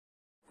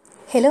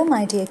Hello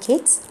my dear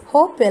kids,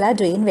 hope you all are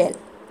doing well.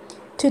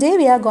 Today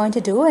we are going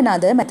to do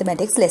another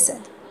mathematics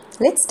lesson.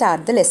 Let's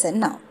start the lesson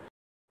now.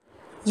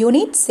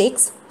 Unit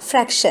 6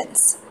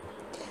 Fractions.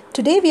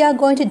 Today we are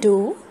going to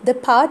do the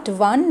part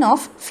 1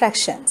 of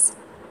fractions.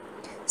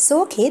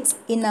 So kids,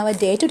 in our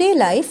day-to-day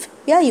life,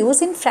 we are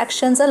using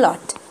fractions a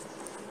lot.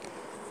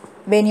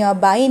 When you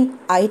are buying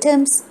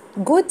items,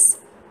 goods,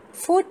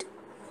 food,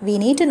 we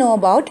need to know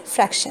about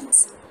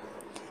fractions.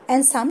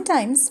 And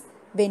sometimes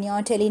when you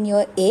are telling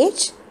your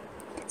age,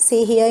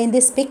 see here in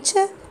this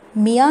picture,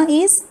 Mia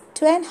is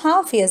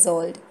 2.5 years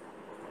old.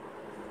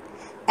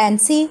 And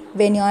see,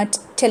 when you are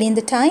telling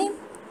the time,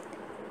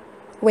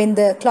 when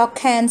the clock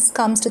hands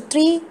comes to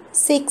 3,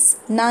 6,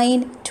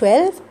 9,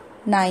 12,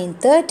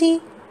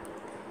 9:30,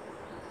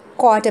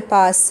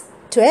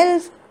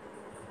 12:15,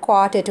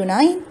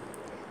 8:45.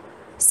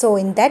 So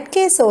in that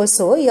case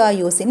also you are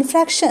using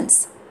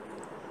fractions.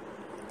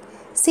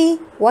 See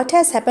what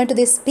has happened to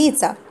this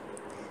pizza.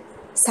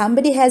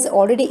 Somebody has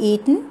already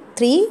eaten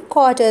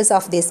 3/4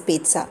 of this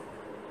pizza.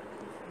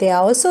 There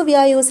also we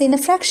are using a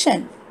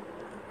fraction.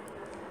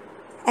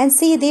 And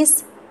see this.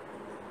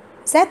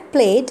 Zach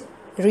played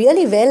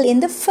really well in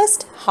the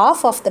first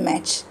half of the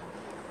match.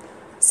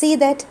 See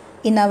that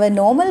in our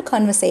normal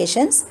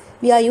conversations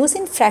we are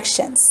using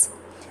fractions.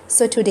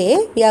 So today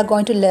we are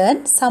going to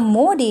learn some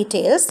more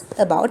details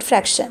about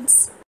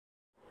fractions.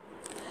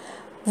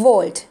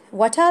 Volt.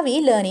 What are we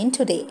learning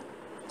today?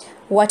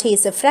 What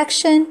is a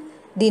fraction?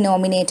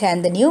 Denominator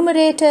and the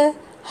numerator,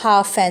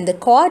 half and the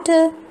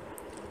quarter,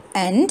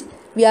 and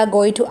we are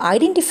going to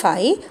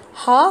identify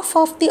half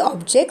of the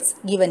objects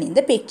given in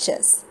the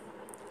pictures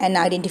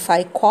and identify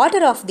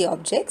quarter of the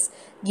objects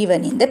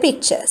given in the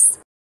pictures.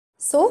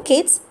 So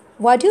kids,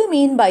 what do you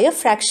mean by a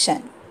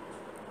fraction?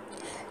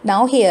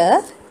 Now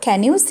here,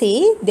 can you see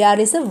there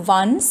is a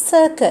one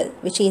circle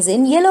which is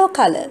in yellow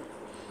color.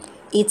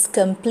 It's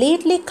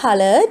completely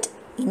colored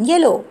in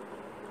yellow.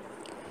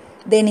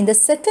 Then in the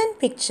second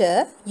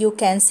picture, you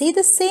can see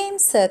the same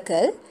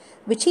circle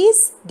which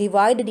is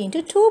divided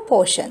into two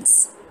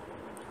portions.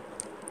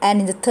 And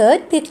in the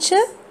third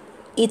picture,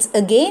 it's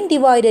again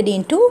divided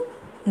into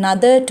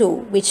another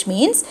two, which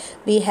means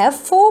we have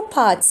 4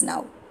 parts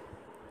now.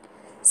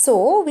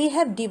 So we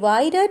have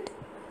divided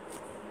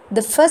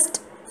the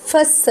first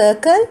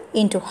circle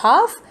into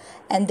half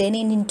and then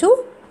into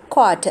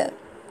quarter.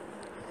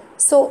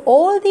 So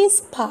all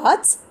these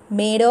parts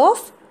made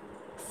of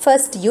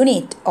first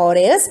unit, or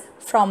else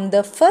from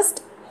the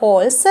first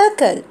whole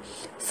circle,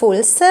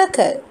 full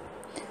circle.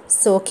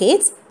 So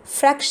kids,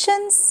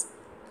 fractions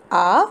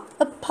are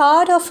a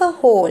part of a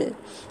whole,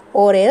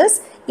 or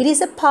else it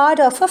is a part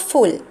of a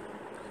full,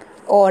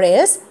 or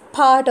else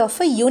part of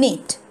a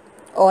unit,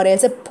 or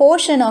else a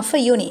portion of a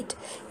unit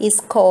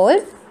is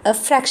called a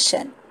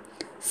fraction.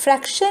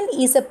 Fraction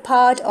is a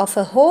part of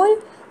a whole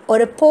or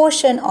a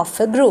portion of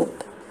a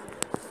group.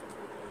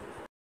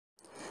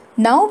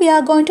 Now we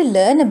are going to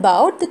learn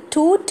about the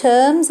two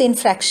terms in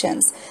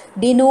fractions,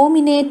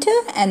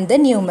 denominator and the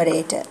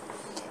numerator.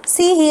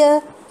 See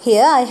here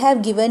I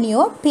have given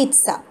you a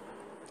pizza.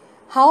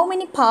 How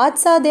many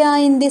parts are there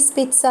in this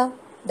pizza?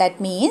 That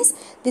means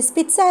this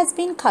pizza has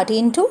been cut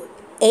into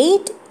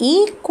 8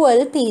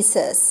 equal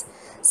pieces.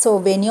 So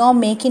when you are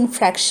making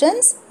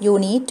fractions, you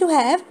need to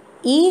have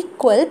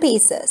equal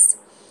pieces,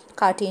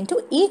 cut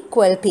into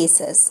equal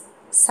pieces,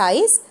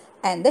 size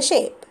and the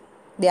shape.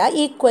 They are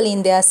equal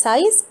in their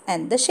size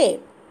and the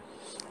shape,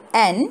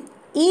 and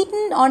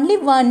eaten only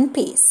one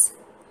piece.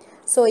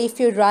 So if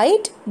you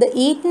write the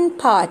eaten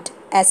part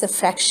as a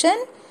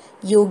fraction,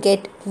 you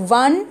get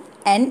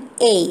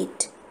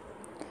 1/8.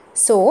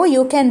 So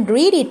you can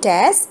read it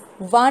as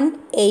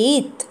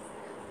 1/8,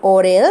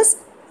 or else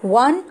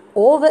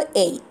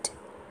 1/8,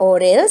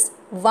 or else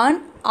 1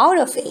 out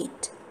of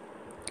 8.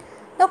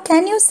 Now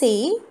can you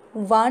see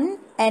 1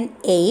 and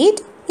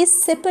 8 is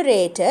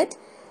separated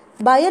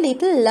by a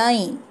little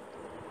line.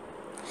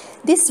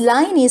 This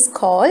line is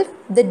called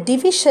the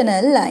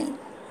divisional line,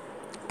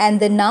 and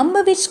the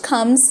number which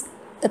comes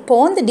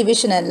upon the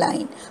divisional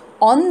line,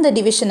 on the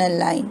divisional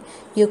line,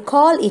 you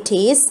call it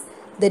is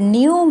the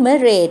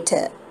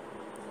numerator.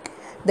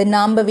 The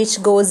number which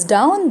goes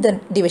down the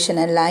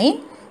divisional line,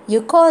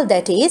 you call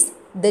that is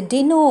the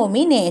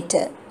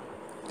denominator.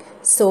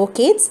 So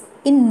kids,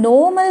 in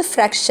normal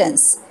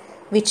fractions,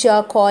 which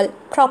are called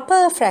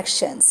proper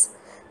fractions,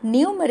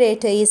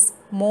 numerator is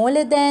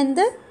smaller than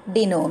the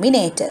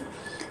denominator.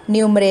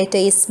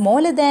 Numerator is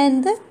smaller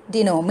than the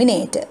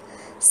denominator.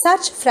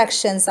 Such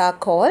fractions are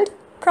called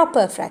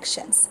proper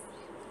fractions.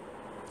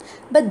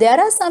 But there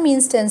are some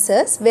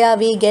instances where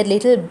we get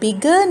little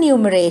bigger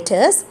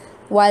numerators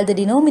while the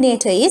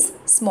denominator is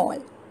small.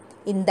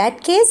 In that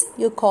case,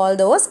 you call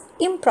those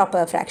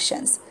improper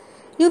fractions.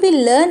 You will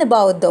learn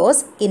about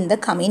those in the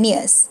coming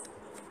years.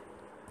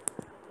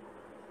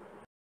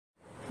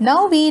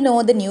 Now we know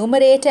the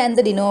numerator and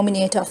the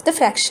denominator of the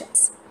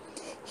fractions.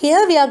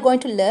 Here we are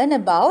going to learn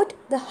about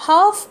the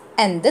half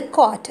and the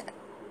quarter.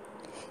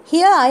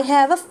 Here I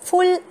have a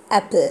full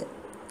apple,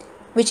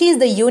 which is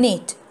the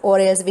unit, or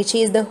else which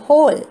is the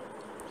whole.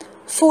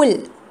 full,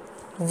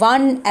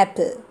 one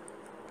apple.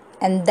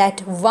 And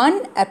that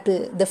one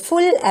apple, the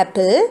full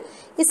apple,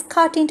 is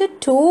cut into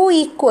two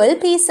equal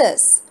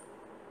pieces.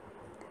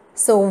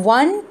 So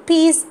one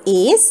piece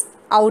is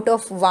out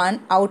of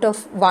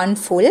one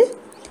full.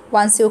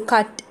 Once you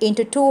cut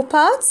into two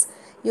parts,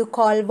 you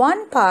call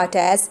one part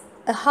as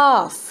a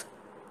half.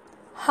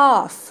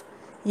 Half.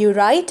 You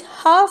write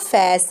half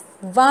as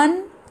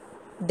 1,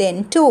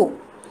 then 2.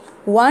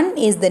 1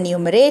 is the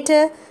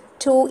numerator,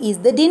 2 is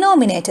the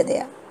denominator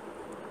there.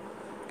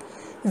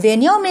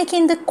 When you're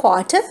making the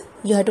quarter,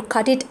 you have to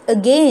cut it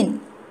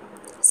again.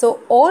 So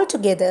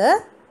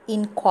altogether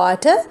in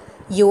quarter,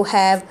 you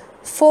have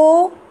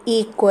 4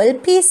 equal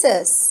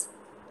pieces.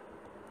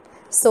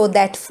 So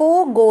that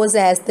 4 goes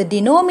as the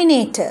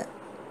denominator.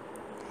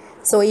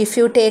 So if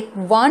you take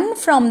 1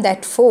 from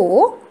that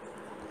 4,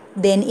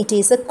 then it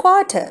is a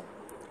quarter.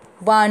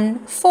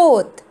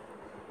 1/4.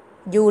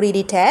 You read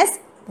it as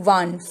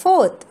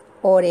 1/4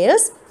 or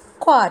else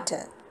quarter.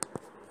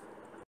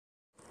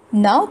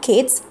 Now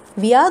kids,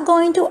 we are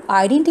going to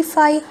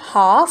identify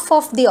half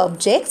of the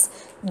objects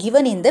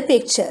given in the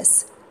pictures.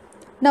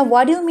 Now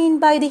what do you mean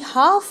by the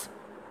half?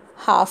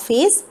 Half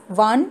is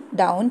 1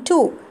 down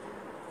 2.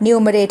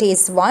 Numerator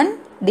is 1,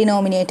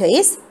 denominator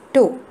is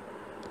 2.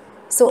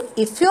 So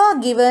if you are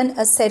given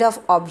a set of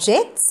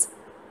objects,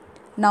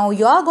 now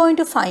you are going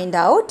to find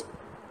out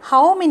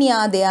how many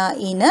are there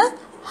in a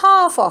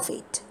half of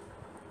it.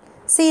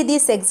 See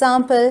this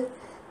example.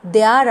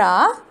 There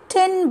are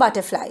 10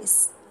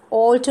 butterflies.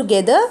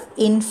 Altogether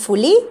in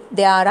fully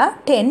there are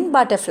 10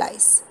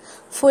 butterflies.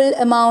 Full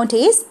amount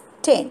is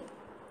 10.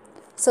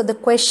 So the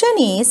question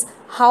is,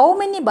 how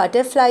many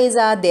butterflies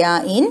are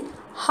there in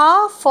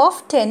half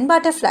of 10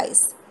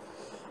 butterflies?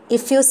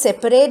 If you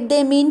separate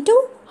them into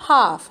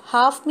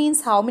half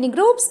means how many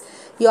groups?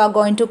 You are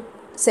going to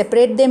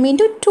separate them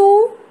into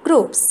 2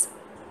 groups.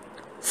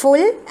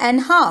 Full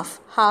and half.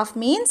 Half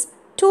means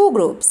 2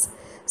 groups.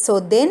 So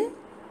then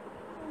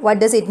what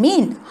does it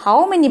mean? How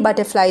many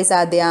butterflies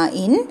are there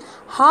in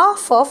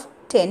half of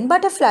 10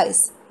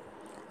 butterflies?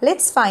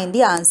 Let's find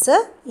the answer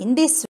in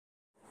this way.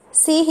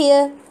 See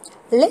here.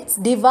 Let's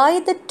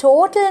divide the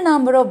total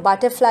number of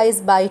butterflies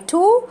by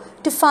 2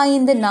 to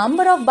find the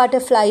number of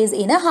butterflies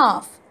in a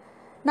half.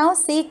 Now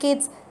see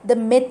kids, the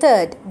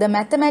method, the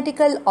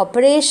mathematical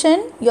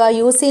operation you are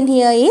using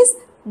here is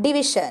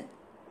division.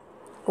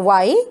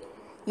 Why?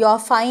 You are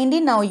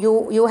finding, now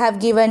you have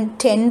given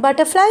 10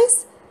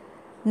 butterflies.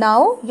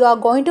 Now you are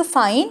going to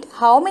find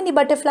how many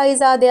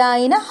butterflies are there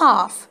in a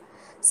half.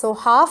 So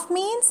half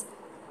means,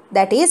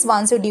 that is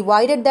once you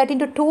divided that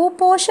into 2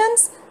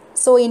 portions.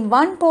 So in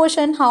one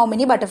portion, how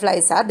many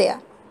butterflies are there?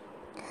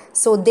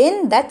 So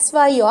then that's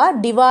why you are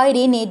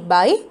dividing it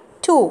by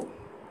 2.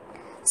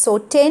 So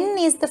 10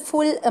 is the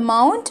full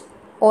amount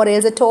or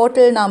is the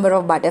total number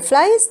of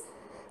butterflies.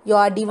 You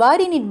are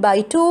dividing it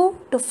by 2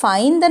 to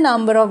find the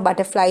number of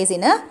butterflies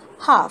in a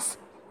half.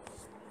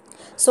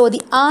 So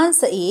the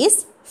answer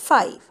is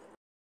 5.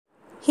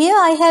 Here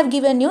I have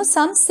given you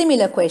some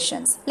similar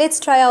questions. Let's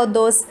try out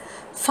those.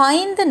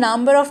 Find the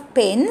number of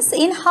pens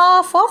in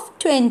half of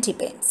 20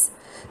 pens.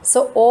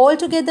 So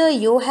altogether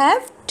you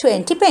have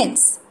 20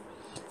 pens.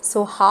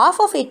 So half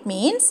of it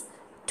means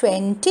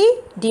 20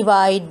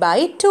 divided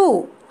by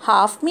 2.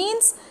 Half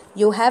means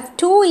you have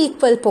 2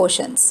 equal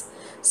portions.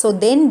 So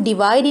then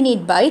dividing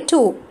it by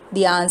 2,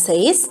 the answer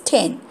is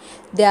 10.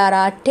 There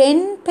are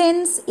 10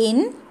 pens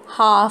in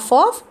half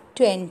of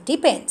 20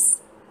 pens.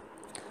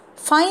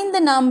 Find the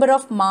number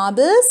of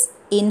marbles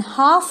in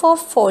half of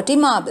 40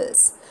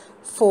 marbles.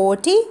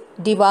 40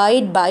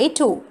 divided by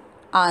 2.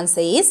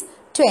 Answer is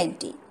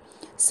 20.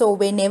 So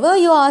whenever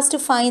you are asked to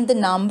find the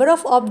number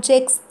of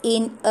objects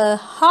in a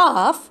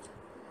half,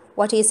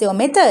 what is your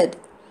method?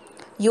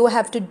 You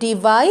have to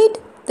divide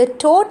the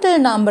total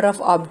number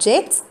of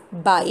objects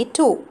by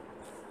 2.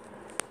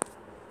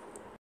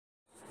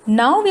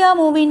 Now we are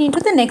moving into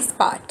the next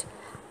part.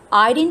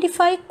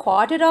 Identify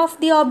quarter of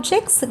the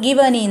objects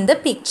given in the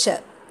picture.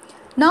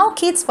 Now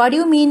kids, what do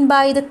you mean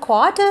by the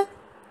quarter?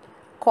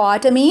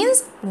 Quarter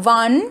means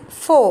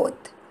 1/4.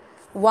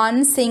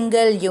 One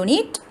single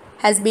unit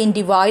has been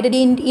divided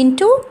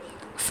into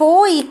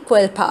 4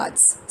 equal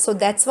parts. So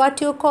that's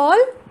what you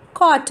call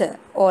quarter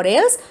or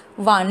else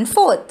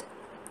 1/4.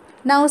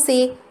 Now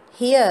see,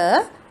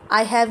 here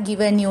I have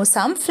given you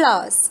some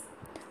flowers.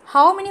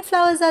 How many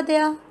flowers are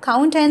there?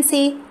 Count and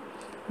see.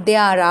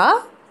 There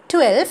are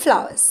 12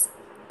 flowers.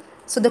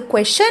 So the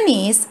question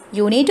is,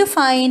 you need to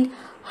find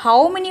how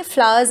many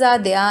flowers are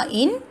there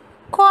in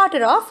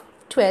quarter of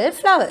 12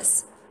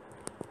 flowers.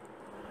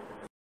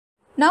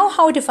 Now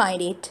how to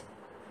find it?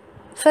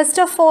 First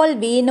of all,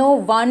 we know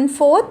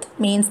 1/4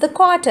 means the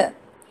quarter.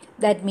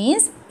 That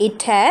means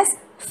it has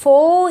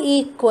 4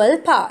 equal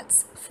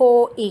parts,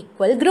 4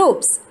 equal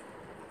groups.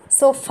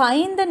 So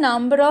find the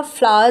number of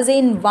flowers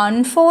in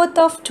 1/4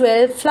 of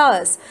 12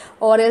 flowers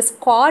or else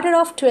quarter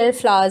of 12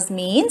 flowers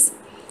means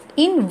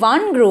in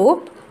one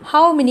group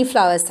how many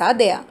flowers are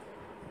there.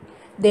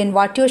 Then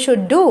what you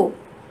should do?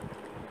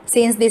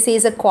 Since this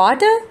is a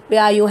quarter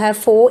where you have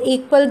 4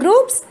 equal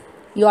groups,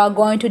 you are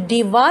going to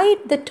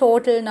divide the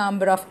total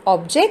number of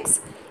objects,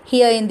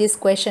 here in this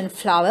question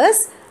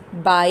flowers,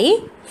 by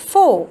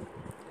 4.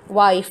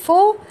 Why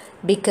 4?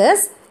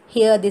 Because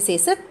here this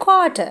is a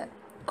quarter.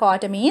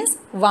 Quarter means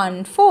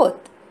 1/4.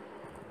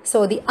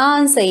 So the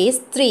answer is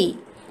 3.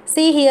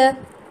 See here.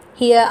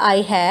 Here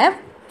I have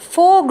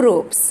 4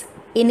 groups.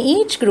 In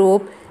each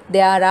group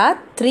there are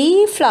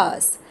 3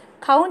 flowers.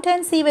 Count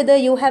and see whether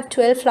you have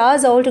 12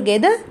 flowers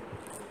altogether.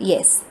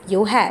 Yes,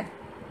 you have.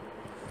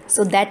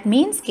 So that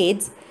means,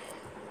 kids,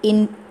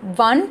 in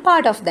one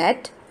part of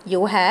that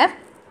you have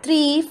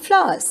 3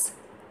 flowers.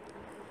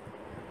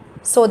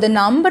 So the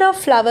number of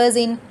flowers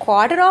in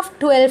quarter of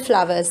 12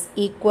 flowers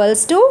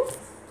equals to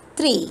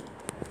 3.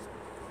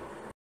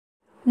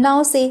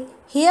 Now see,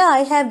 here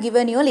I have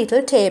given you a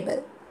little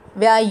table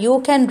where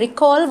you can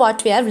recall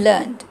what we have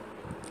learned.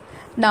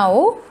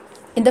 Now,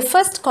 in the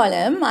first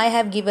column, I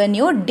have given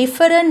you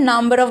different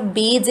number of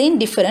beads in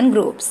different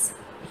groups.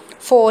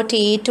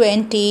 40,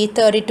 20,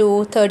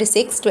 32,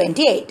 36,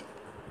 28.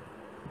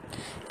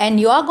 And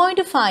you are going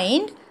to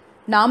find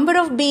number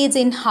of beads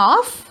in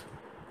half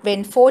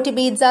when 40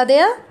 beads are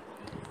there,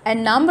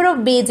 and number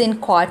of beads in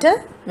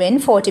quarter when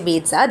 40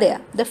 beads are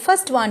there. The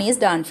first one is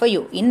done for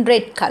you in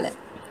red color.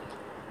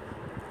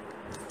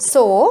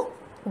 So,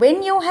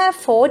 when you have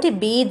 40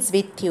 beads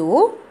with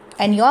you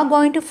and you are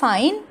going to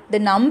find the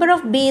number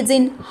of beads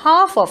in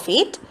half of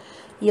it,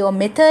 your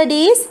method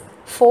is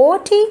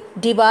 40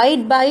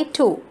 divided by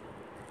 2.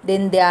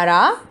 Then there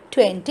are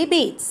 20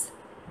 beads.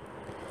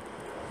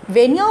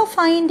 When you are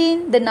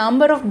finding the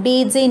number of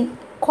beads in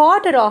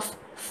quarter of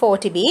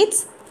 40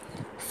 beads,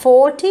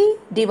 40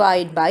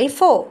 divided by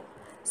 4.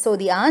 So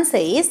the answer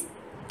is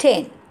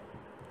 10.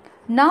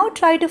 Now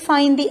try to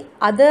find the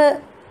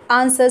other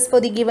answers for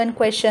the given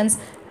questions.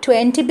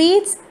 20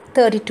 beads,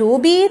 32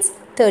 beads,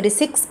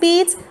 36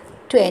 beads,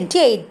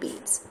 28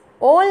 beads.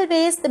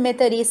 Always the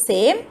method is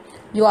same.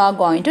 You are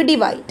going to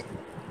divide.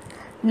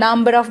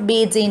 Number of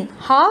beads in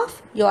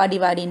half, you are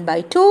dividing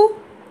by 2.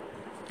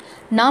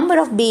 Number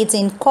of beads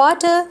in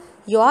quarter,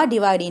 you are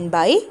dividing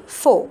by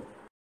 4.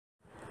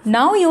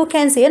 Now you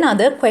can see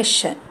another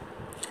question.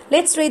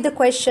 Let's read the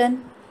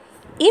question.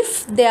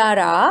 If there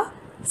are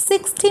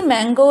 60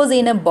 mangoes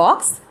in a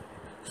box,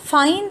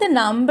 find the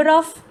number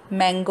of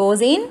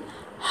mangoes in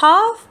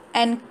half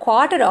and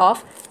quarter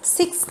of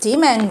 60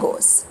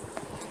 mangoes.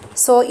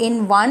 So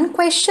in one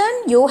question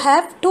you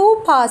have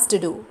 2 parts to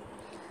do.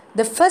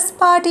 The first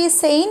part is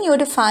saying you have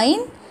to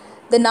find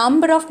the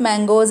number of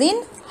mangoes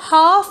in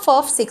half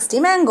of 60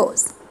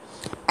 mangoes.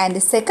 And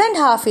the second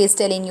half is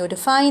telling you to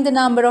find the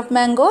number of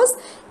mangoes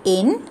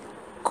in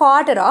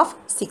quarter of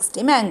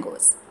 60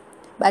 mangoes.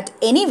 But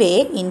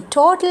anyway, in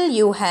total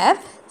you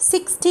have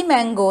 60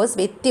 mangoes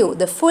with you.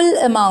 The full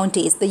amount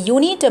is, the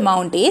unit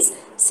amount is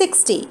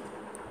 60.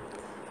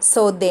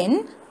 So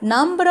then,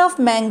 number of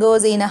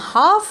mangoes in a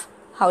half,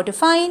 how to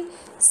find?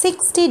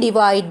 60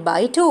 divided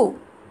by 2.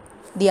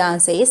 The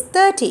answer is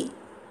 30.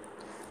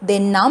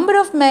 Then number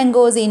of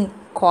mangoes in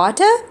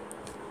quarter,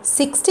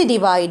 60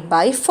 divided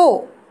by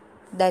 4.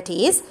 That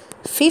is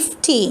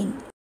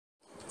 15.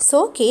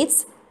 So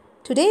kids,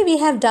 today we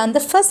have done the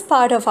first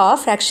part of our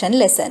fraction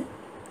lesson.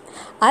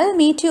 I'll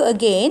meet you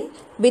again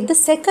with the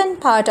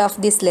second part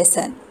of this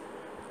lesson.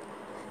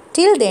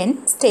 Till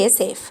then, stay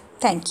safe.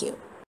 Thank you.